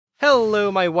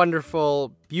Hello, my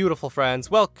wonderful, beautiful friends.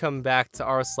 Welcome back to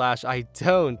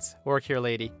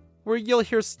r/IDontWorkHereLady, where you'll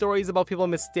hear stories about people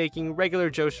mistaking regular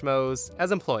Joe Schmoes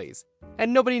as employees.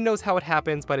 And nobody knows how it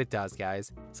happens, but it does,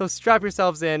 guys. So strap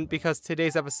yourselves in, because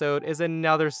today's episode is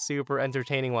another super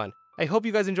entertaining one. I hope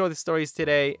you guys enjoy the stories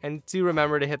today, and do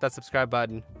remember to hit that subscribe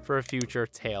button for future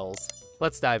tales.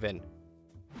 Let's dive in.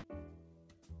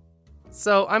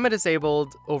 So, I'm a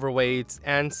disabled, overweight,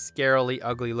 and scarily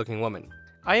ugly looking woman.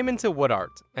 I am into wood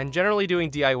art, and generally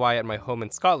doing DIY at my home in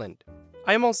Scotland.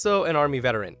 I am also an army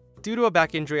veteran. Due to a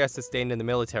back injury I sustained in the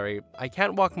military, I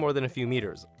can't walk more than a few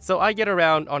meters, so I get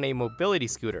around on a mobility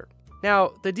scooter.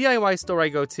 Now, the DIY store I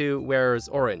go to wears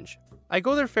orange. I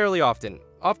go there fairly often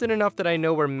enough that I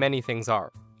know where many things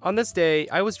are. On this day,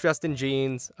 I was dressed in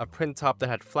jeans, a print top that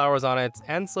had flowers on it,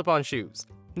 and slip-on shoes.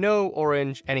 No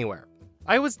orange anywhere.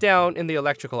 I was down in the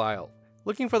electrical aisle,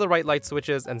 looking for the right light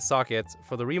switches and sockets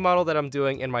for the remodel that I'm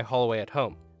doing in my hallway at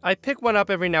home. I pick one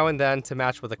up every now and then to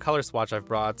match with a color swatch I've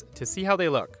brought to see how they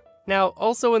look. Now,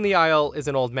 also in the aisle is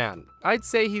an old man. I'd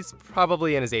say he's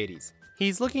probably in his 80s.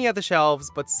 He's looking at the shelves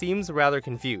but seems rather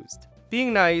confused.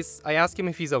 Being nice, I ask him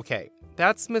if he's okay.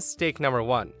 That's mistake number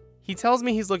one. He tells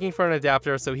me he's looking for an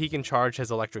adapter so he can charge his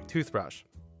electric toothbrush.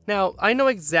 Now, I know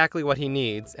exactly what he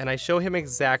needs, and I show him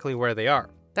exactly where they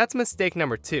are. That's mistake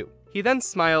number two. He then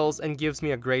smiles and gives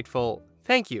me a grateful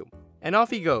 "thank you," and off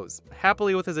he goes,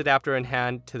 happily with his adapter in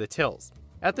hand to the tills.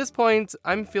 At this point,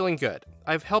 I'm feeling good.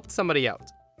 I've helped somebody out.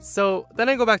 So then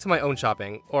I go back to my own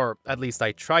shopping, or at least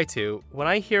I try to, when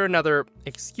I hear another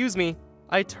 "excuse me."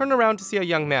 I turn around to see a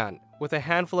young man with a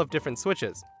handful of different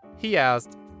switches. He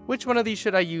asked, which one of these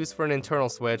should I use for an internal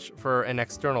switch for an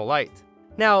external light?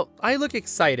 Now, I look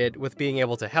excited with being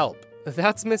able to help.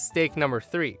 That's mistake number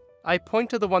three. I point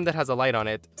to the one that has a light on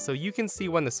it, so you can see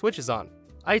when the switch is on.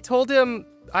 I told him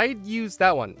I'd use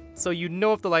that one, so you'd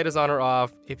know if the light is on or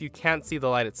off if you can't see the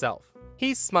light itself.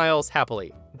 He smiles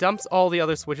happily, dumps all the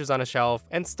other switches on a shelf,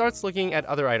 and starts looking at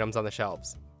other items on the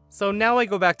shelves. So now I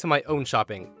go back to my own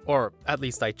shopping, or at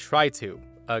least I try to,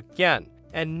 again.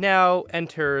 And now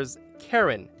enters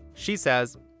Karen. She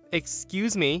says,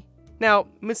 "Excuse me." Now,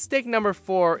 mistake number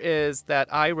four is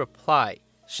that I reply.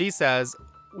 She says,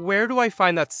 "Where do I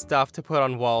find that stuff to put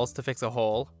on walls to fix a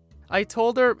hole?" I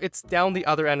told her it's down the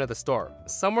other end of the store,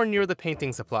 somewhere near the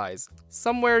painting supplies,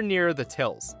 somewhere near the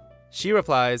tills. She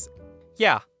replies,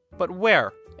 "Yeah, but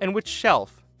where? And which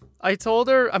shelf?" I told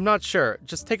her I'm not sure,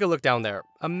 just take a look down there.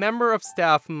 A member of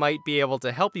staff might be able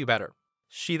to help you better.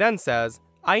 She then says,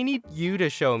 "I need you to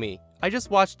show me. I just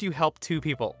watched you help 2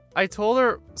 people. I told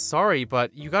her, "Sorry,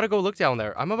 but you gotta go look down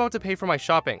there. I'm about to pay for my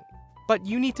shopping." "But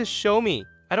you need to show me.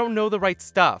 I don't know the right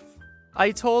stuff."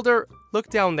 I told her, "Look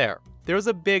down there. There's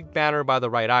a big banner by the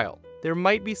right aisle. There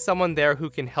might be someone there who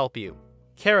can help you."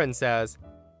 Karen says,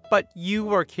 "But you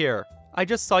work here. I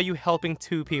just saw you helping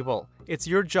 2 people. It's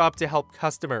your job to help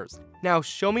customers. Now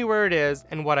show me where it is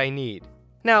and what I need."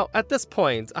 Now, at this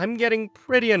point, I'm getting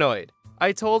pretty annoyed.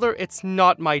 I told her it's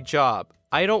not my job.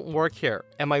 I don't work here.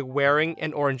 Am I wearing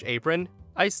an orange apron?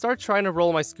 I start trying to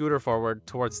roll my scooter forward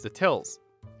towards the tills.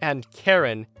 And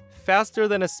Karen, faster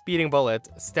than a speeding bullet,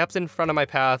 steps in front of my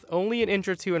path only an inch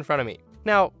or 2 in front of me.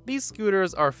 Now, these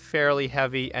scooters are fairly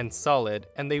heavy and solid,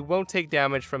 and they won't take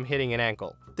damage from hitting an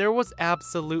ankle. There was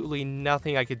absolutely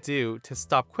nothing I could do to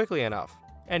stop quickly enough,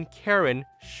 and Karen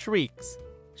shrieks.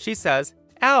 She says,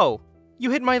 "Ow!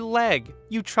 You hit my leg!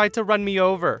 You tried to run me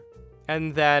over!"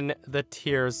 And then the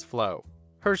tears flow.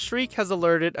 Her shriek has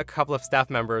alerted a couple of staff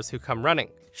members who come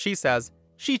running. She says,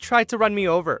 "She tried to run me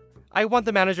over. I want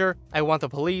the manager, I want the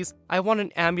police, I want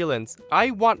an ambulance, I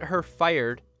want her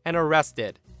fired and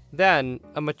arrested." Then,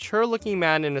 a mature-looking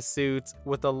man in a suit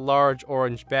with a large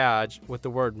orange badge with the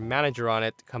word manager on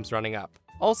it comes running up,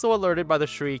 also alerted by the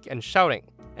shriek and shouting,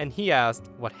 and he asked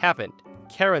what happened.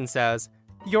 Karen says,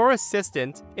 "Your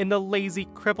assistant, in the lazy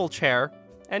cripple chair,"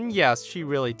 and yes, she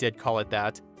really did call it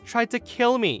that, "tried to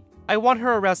kill me. I want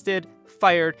her arrested,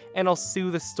 fired, and I'll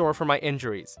sue the store for my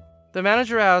injuries." The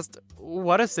manager asked,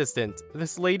 "What assistant?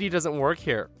 This lady doesn't work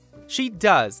here." "She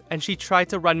does, and she tried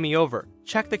to run me over.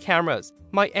 Check the cameras.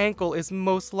 My ankle is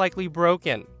most likely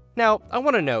broken." Now, I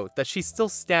want to note that she's still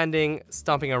standing,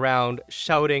 stomping around,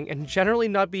 shouting, and generally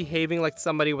not behaving like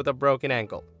somebody with a broken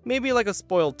ankle. Maybe like a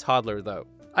spoiled toddler, though.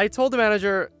 I told the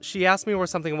manager, she asked me where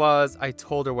something was, I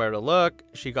told her where to look,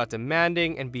 she got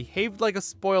demanding and behaved like a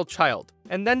spoiled child,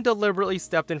 and then deliberately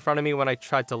stepped in front of me when I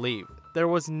tried to leave. There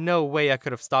was no way I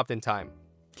could have stopped in time.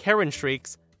 Karen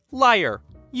shrieks, "Liar!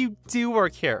 You do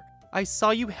work here. I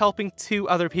saw you helping 2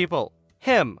 other people.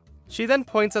 Him." She then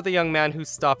points at the young man who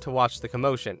stopped to watch the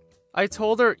commotion. I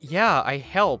told her, yeah, I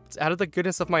helped out of the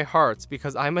goodness of my heart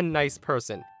because I'm a nice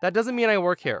person. That doesn't mean I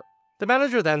work here. The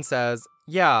manager then says,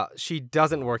 yeah, she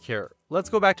doesn't work here. Let's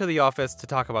go back to the office to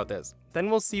talk about this. Then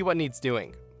we'll see what needs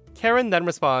doing. Karen then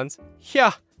responds,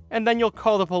 yeah, and then you'll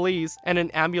call the police and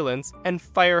an ambulance and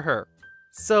fire her.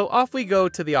 So off we go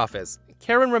to the office.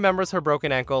 Karen remembers her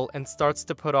broken ankle and starts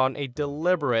to put on a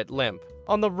deliberate limp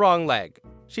on the wrong leg.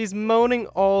 She's moaning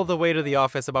all the way to the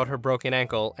office about her broken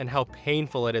ankle and how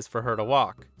painful it is for her to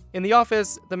walk. In the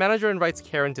office, the manager invites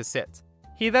Karen to sit.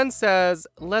 He then says,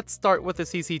 let's start with the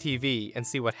CCTV and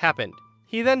see what happened.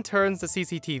 He then turns the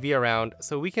CCTV around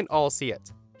so we can all see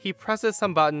it. He presses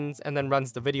some buttons and then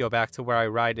runs the video back to where I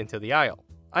ride into the aisle.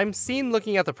 I'm seen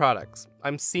looking at the products.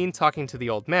 I'm seen talking to the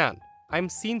old man. I'm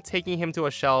seen taking him to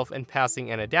a shelf and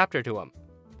passing an adapter to him.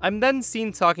 I'm then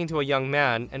seen talking to a young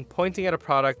man and pointing at a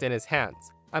product in his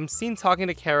hands. I'm seen talking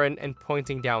to Karen and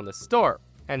pointing down the store,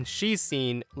 and she's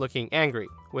seen looking angry,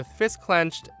 with fists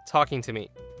clenched, talking to me.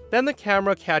 Then the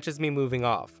camera catches me moving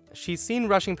off. She's seen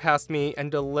rushing past me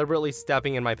and deliberately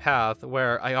stepping in my path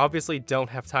where I obviously don't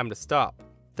have time to stop.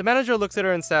 The manager looks at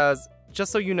her and says,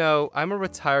 just so you know, I'm a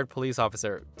retired police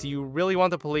officer. Do you really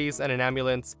want the police and an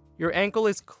ambulance? Your ankle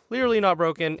is clearly not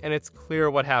broken and it's clear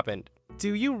what happened.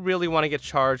 Do you really want to get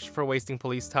charged for wasting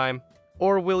police time?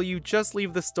 Or will you just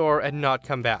leave the store and not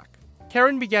come back?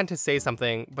 Karen began to say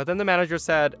something, but then the manager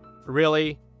said,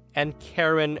 really? And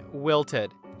Karen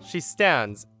wilted. She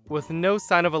stands, with no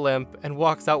sign of a limp, and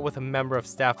walks out with a member of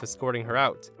staff escorting her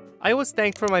out. I was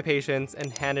thanked for my patience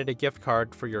and handed a gift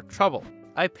card for your trouble.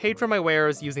 I paid for my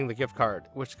wares using the gift card,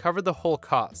 which covered the whole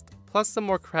cost, plus some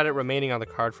more credit remaining on the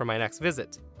card for my next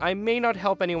visit. I may not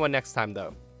help anyone next time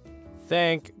though.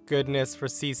 Thank goodness for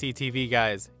CCTV,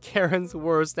 guys. Karen's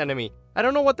worst enemy. I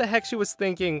don't know what the heck she was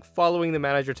thinking following the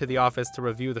manager to the office to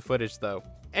review the footage though.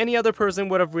 Any other person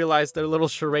would have realized their little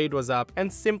charade was up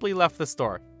and simply left the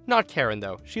store. Not Karen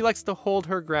though. She likes to hold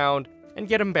her ground and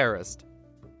get embarrassed.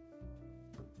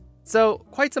 So,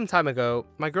 quite some time ago,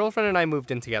 my girlfriend and I moved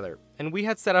in together, and we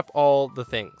had set up all the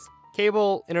things.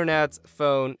 Cable, internet,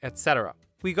 phone, etc.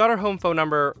 We got our home phone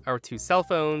number, our 2 cell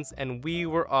phones, and we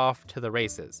were off to the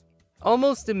races.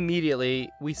 Almost immediately,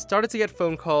 we started to get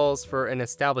phone calls for an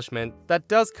establishment that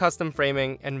does custom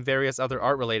framing and various other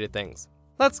art-related things.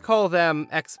 Let's call them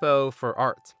Expo for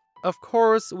Art. Of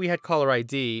course, we had caller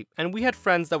ID, and we had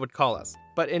friends that would call us.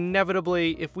 But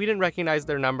inevitably, if we didn't recognize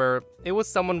their number, it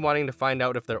was someone wanting to find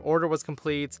out if their order was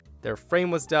complete, their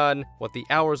frame was done, what the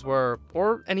hours were,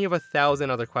 or any of 1,000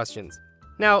 other questions.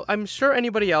 Now, I'm sure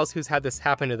anybody else who's had this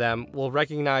happen to them will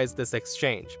recognize this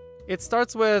exchange. It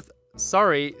starts with,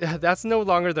 sorry, that's no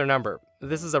longer their number.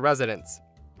 This is a residence.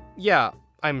 Yeah,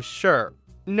 I'm sure.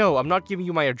 No, I'm not giving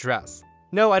you my address.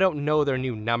 No, I don't know their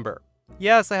new number.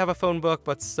 Yes, I have a phone book,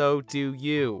 but so do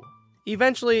you.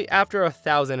 Eventually, after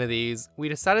 1,000 of these, we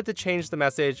decided to change the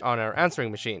message on our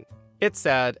answering machine. It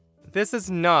said, this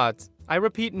is not, I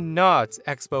repeat, not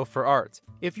Expo for Art.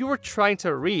 If you were trying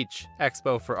to reach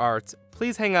Expo for Art,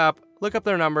 please hang up, look up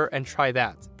their number, and try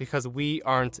that, because we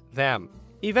aren't them.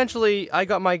 Eventually, I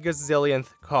got my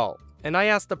gazillionth call, and I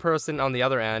asked the person on the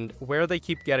other end where they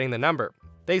keep getting the number.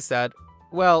 They said,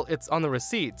 well, it's on the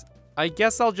receipt. I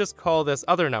guess I'll just call this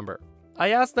other number. I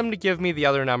asked them to give me the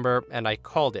other number, and I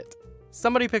called it.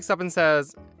 Somebody picks up and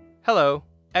says, hello,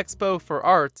 Expo for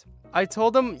Art. I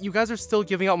told them you guys are still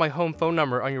giving out my home phone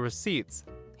number on your receipts.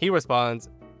 He responds,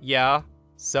 yeah,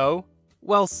 so?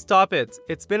 Well, stop it.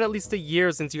 It's been at least a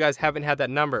year since you guys haven't had that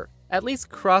number. At least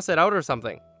cross it out or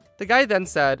something. The guy then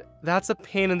said, that's a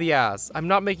pain in the ass. I'm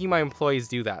not making my employees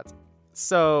do that.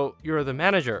 So, you're the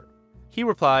manager. He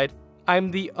replied,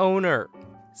 I'm the owner.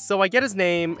 So I get his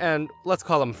name and let's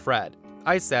call him Fred.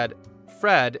 I said,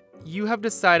 Fred, you have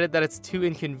decided that it's too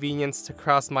inconvenient to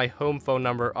cross my home phone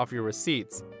number off your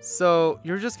receipts. So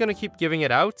you're just gonna keep giving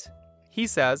it out? He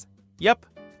says, yep.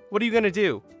 What are you gonna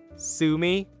do? Sue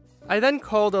me? I then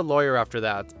called a lawyer after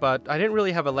that, but I didn't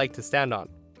really have a leg to stand on.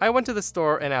 I went to the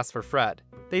store and asked for Fred.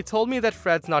 They told me that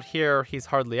Fred's not here, he's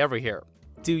hardly ever here.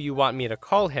 Do you want me to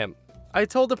call him? I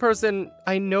told the person,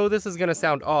 I know this is gonna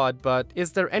sound odd, but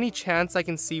is there any chance I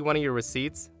can see one of your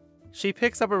receipts? She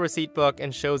picks up a receipt book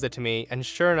and shows it to me, and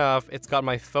sure enough, it's got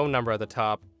my phone number at the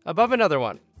top, above another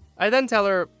one. I then tell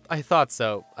her, I thought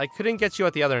so. I couldn't get you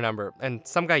at the other number, and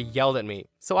some guy yelled at me,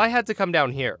 so I had to come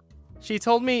down here. She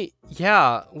told me,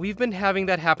 yeah, we've been having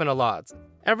that happen a lot.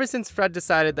 Ever since Fred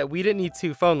decided that we didn't need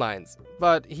 2 phone lines,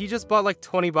 but he just bought like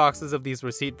 20 boxes of these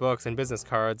receipt books and business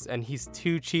cards, and he's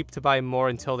too cheap to buy more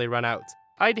until they run out.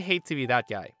 I'd hate to be that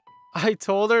guy. I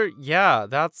told her, yeah,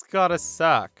 that's gotta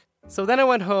suck. So then I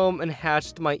went home and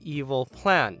hatched my evil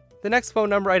plan. The next phone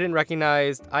number I didn't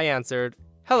recognize, I answered,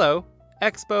 "Hello,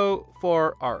 Expo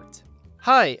for Art."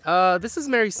 "Hi, this is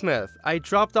Mary Smith. I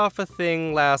dropped off a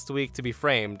thing last week to be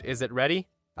framed. Is it ready?"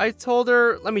 I told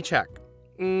her, "Let me check."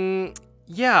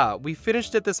 Yeah, we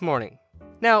finished it this morning."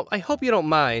 Now, I hope you don't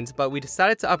mind, but we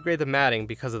decided to upgrade the matting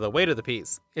because of the weight of the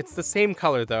piece. It's the same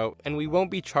color though, and we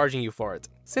won't be charging you for it,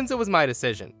 since it was my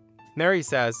decision. Mary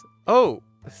says, "Oh,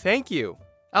 thank you.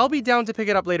 I'll be down to pick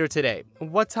it up later today.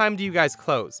 What time do you guys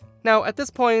close?" Now, at this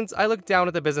point, I looked down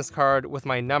at the business card with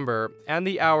my number, and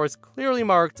the hours clearly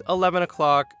marked 11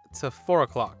 o'clock to 4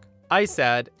 o'clock. I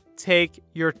said, "Take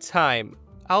your time.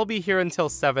 I'll be here until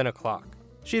 7 o'clock.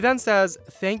 She then says,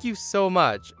 "Thank you so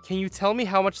much. Can you tell me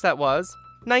how much that was?"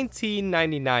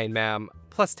 $19.99, ma'am,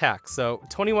 plus tax, so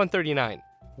 $21.39.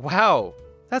 Wow,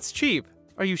 that's cheap.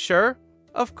 Are you sure?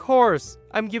 Of course,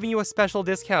 I'm giving you a special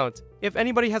discount. If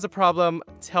anybody has a problem,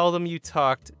 tell them you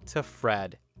talked to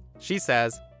Fred. She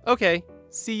says, "Okay,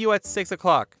 see you at 6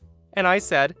 o'clock. And I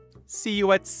said, "See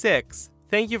you at 6.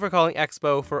 Thank you for calling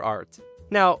Expo for Art."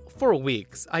 Now, for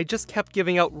weeks, I just kept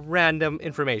giving out random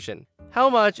information. How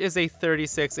much is a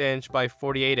 36-inch by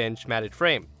 48-inch matted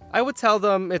frame? I would tell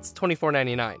them it's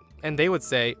 $24.99, and they would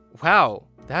say, "Wow,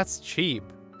 that's cheap.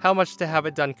 How much to have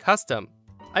it done custom?"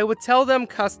 I would tell them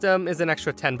custom is an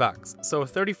extra $10, so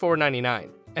 $34.99,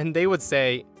 and they would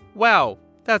say, "Wow,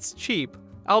 that's cheap.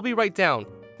 I'll be right down.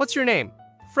 What's your name?"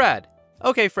 "Fred."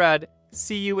 "Okay, Fred,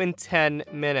 see you in 10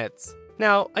 minutes.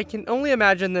 Now, I can only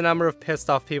imagine the number of pissed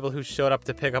off people who showed up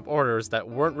to pick up orders that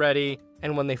weren't ready,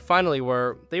 and when they finally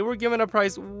were, they were given a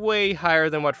price way higher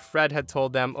than what Fred had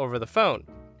told them over the phone.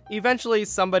 Eventually,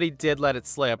 somebody did let it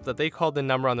slip that they called the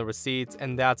number on the receipts,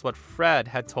 and that's what Fred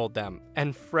had told them.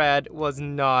 And Fred was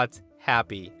not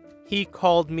happy. He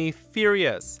called me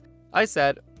furious. I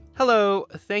said, "Hello,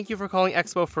 thank you for calling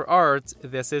Expo for Art.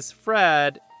 This is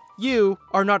Fred." "You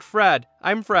are not Fred.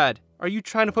 I'm Fred. Are you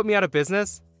trying to put me out of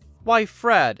business?" "Why,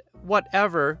 Fred,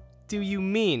 whatever do you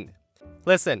mean?"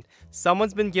 "Listen,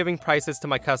 someone's been giving prices to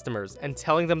my customers and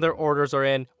telling them their orders are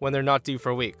in when they're not due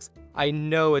for weeks. I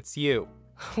know it's you."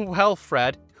 "Well,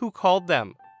 Fred, who called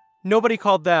them?" "Nobody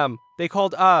called them. They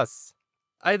called us."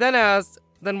 I then asked,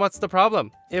 "Then what's the problem?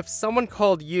 If someone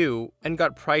called you and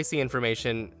got pricing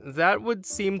information, that would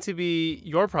seem to be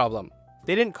your problem.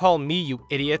 They didn't call me, you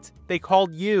idiot. They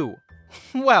called you."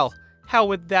 "Well, how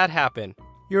would that happen?"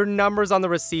 "Your number's on the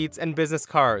receipts and business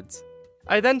cards."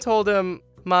 I then told him,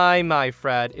 My,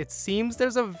 Fred, it seems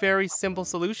there's a very simple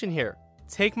solution here.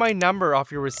 Take my number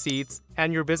off your receipts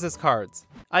and your business cards."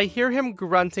 I hear him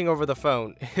grunting over the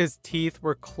phone. His teeth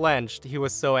were clenched, he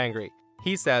was so angry.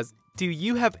 He says, "Do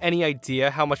you have any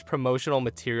idea how much promotional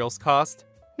materials cost?"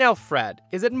 Now, Fred,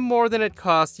 is it more than it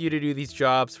costs you to do these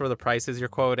jobs for the prices you're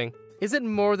quoting? Is it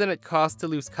more than it costs to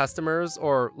lose customers,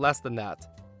 or less than that?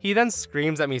 He then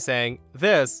screams at me saying,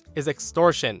 "This is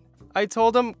extortion." I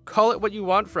told him, "Call it what you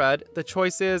want, Fred. The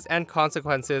choices and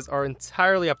consequences are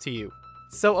entirely up to you."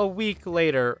 So a week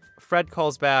later, Fred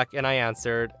calls back and I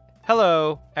answered,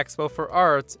 "Hello, Expo for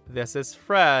Art, this is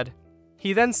Fred."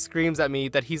 He then screams at me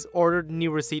that he's ordered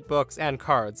new receipt books and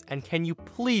cards, and can you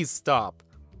please stop?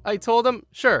 I told him,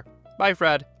 "Sure, bye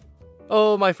Fred."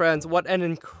 Oh my friends, what an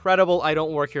incredible I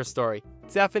Don't Work Here story.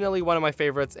 Definitely one of my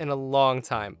favorites in a long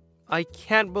time. I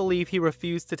can't believe he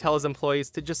refused to tell his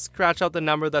employees to just scratch out the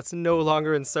number that's no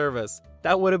longer in service.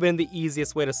 That would have been the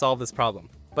easiest way to solve this problem.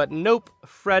 But nope,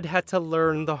 Fred had to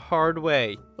learn the hard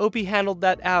way. Opie handled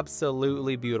that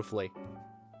absolutely beautifully.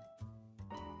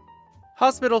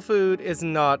 Hospital food is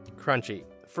not crunchy.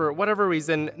 For whatever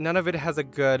reason, none of it has a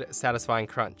good, satisfying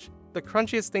crunch. The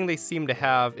crunchiest thing they seem to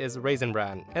have is Raisin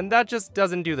Bran, and that just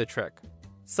doesn't do the trick.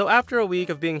 So after a week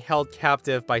of being held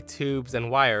captive by tubes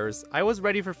and wires, I was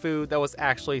ready for food that was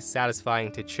actually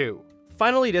satisfying to chew.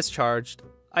 Finally discharged,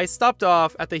 I stopped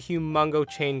off at the humongo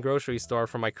chain grocery store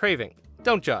for my craving.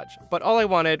 Don't judge, but all I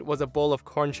wanted was a bowl of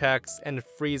corn checks and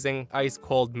freezing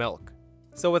ice-cold milk.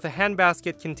 So with a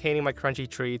handbasket containing my crunchy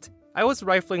treat, I was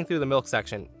rifling through the milk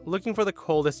section, looking for the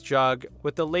coldest jug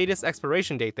with the latest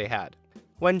expiration date they had,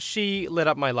 when she lit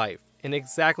up my life, in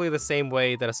exactly the same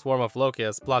way that a swarm of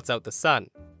locusts blots out the sun.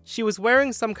 She was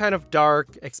wearing some kind of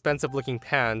dark, expensive-looking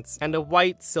pants and a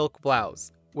white silk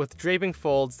blouse, with draping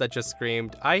folds that just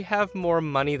screamed, "I have more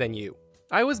money than you."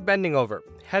 I was bending over,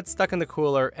 head stuck in the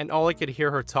cooler, and all I could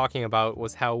hear her talking about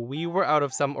was how we were out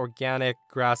of some organic,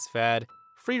 grass-fed,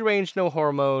 free-range,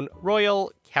 no-hormone,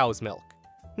 royal cow's milk.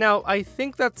 Now, I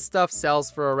think that stuff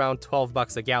sells for around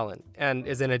 $12 a gallon, and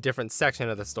is in a different section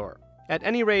of the store. At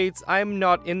any rate, I'm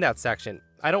not in that section.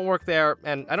 I don't work there,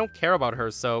 and I don't care about her,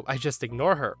 so I just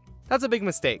ignore her. That's a big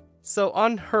mistake. So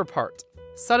on her part,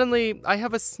 Suddenly, I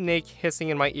have a snake hissing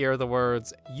in my ear the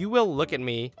words, "You will look at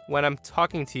me when I'm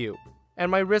talking to you,"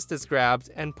 and my wrist is grabbed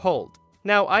and pulled.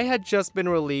 Now, I had just been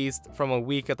released from a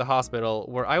week at the hospital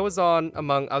where I was on,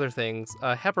 among other things,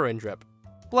 a heparin drip.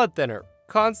 Blood thinner,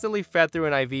 constantly fed through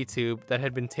an IV tube that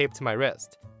had been taped to my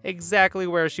wrist, exactly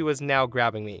where she was now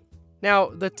grabbing me. Now,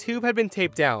 the tube had been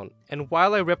taped down, and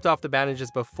while I ripped off the bandages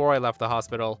before I left the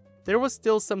hospital, there was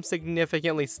still some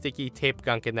significantly sticky tape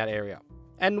gunk in that area.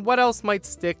 And what else might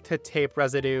stick to tape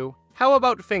residue? How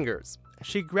about fingers?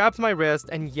 She grabbed my wrist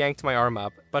and yanked my arm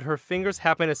up, but her fingers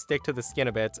happened to stick to the skin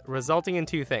a bit, resulting in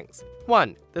two things.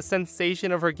 One, the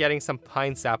sensation of her getting some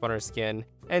pine sap on her skin,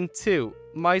 and two,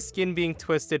 my skin being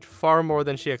twisted far more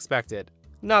than she expected.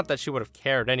 Not that she would have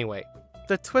cared anyway.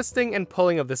 The twisting and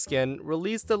pulling of the skin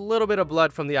released a little bit of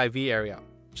blood from the IV area.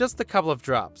 Just a couple of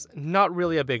drops, not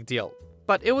really a big deal.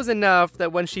 But it was enough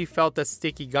that when she felt the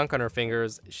sticky gunk on her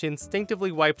fingers, she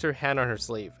instinctively wiped her hand on her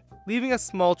sleeve, leaving a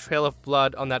small trail of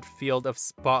blood on that field of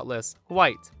spotless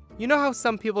white. You know how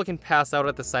some people can pass out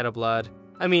at the sight of blood?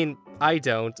 I mean, I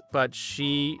don't, but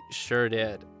she sure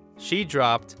did. She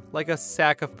dropped like a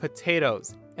sack of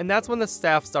potatoes, and that's when the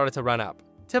staff started to run up.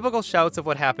 Typical shouts of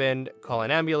what happened, call an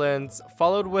ambulance,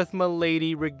 followed with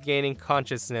Milady regaining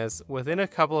consciousness within a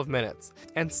couple of minutes,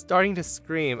 and starting to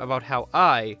scream about how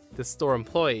I, the store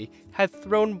employee, had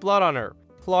thrown blood on her,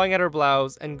 clawing at her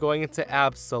blouse and going into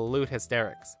absolute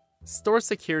hysterics. Store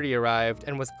security arrived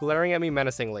and was glaring at me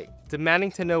menacingly,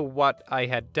 demanding to know what I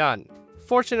had done.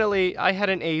 Fortunately, I had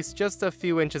an ace just a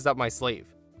few inches up my sleeve.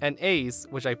 An ace,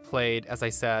 which I played, as I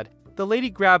said. The lady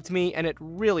grabbed me and it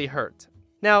really hurt.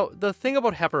 Now, the thing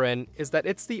about heparin is that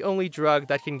it's the only drug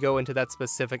that can go into that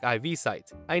specific IV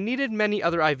site. I needed many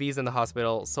other IVs in the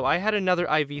hospital, so I had another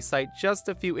IV site just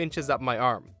a few inches up my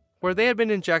arm, where they had been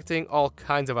injecting all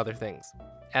kinds of other things.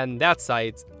 And that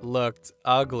site looked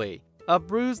ugly. A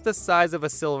bruise the size of a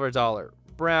silver dollar,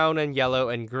 brown and yellow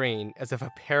and green, as if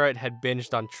a parrot had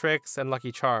binged on tricks and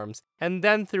Lucky Charms, and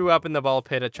then threw up in the ball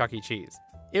pit at Chuck E. Cheese.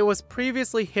 It was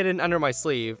previously hidden under my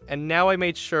sleeve, and now I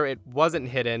made sure it wasn't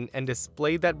hidden and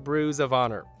displayed that bruise of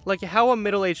honor, like how a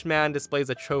middle-aged man displays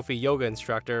a trophy yoga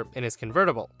instructor in his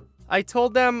convertible. I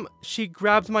told them she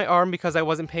grabbed my arm because I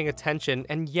wasn't paying attention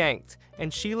and yanked,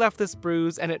 and she left this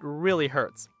bruise and it really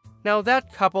hurts. Now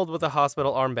that, coupled with a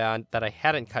hospital armband that I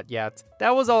hadn't cut yet,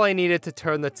 that was all I needed to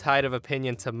turn the tide of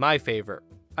opinion to my favor.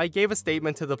 I gave a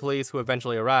statement to the police who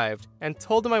eventually arrived, and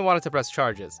told them I wanted to press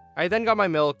charges. I then got my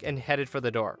milk and headed for the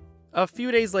door. A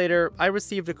few days later, I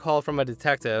received a call from a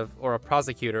detective, or a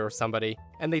prosecutor or somebody,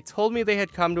 and they told me they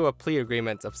had come to a plea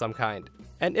agreement of some kind.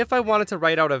 And if I wanted to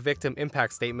write out a victim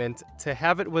impact statement, to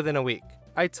have it within a week.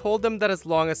 I told them that as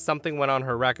long as something went on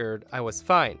her record, I was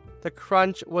fine. The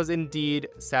crunch was indeed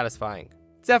satisfying.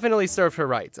 Definitely served her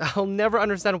right. I'll never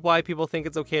understand why people think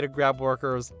it's okay to grab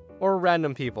workers, or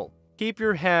random people. Keep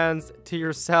your hands to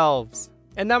yourselves.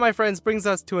 And that, my friends, brings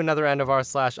us to another end of our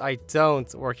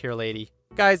 /IDontWorkHereLady.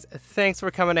 Guys, thanks for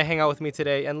coming to hang out with me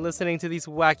today and listening to these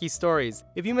wacky stories.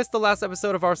 If you missed the last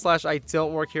episode of our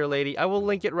 /IDontWorkHereLady, I will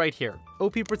link it right here.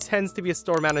 OP pretends to be a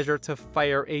store manager to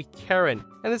fire a Karen,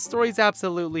 and this story is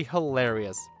absolutely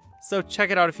hilarious. So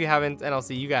check it out if you haven't, and I'll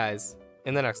see you guys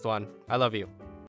in the next one. I love you.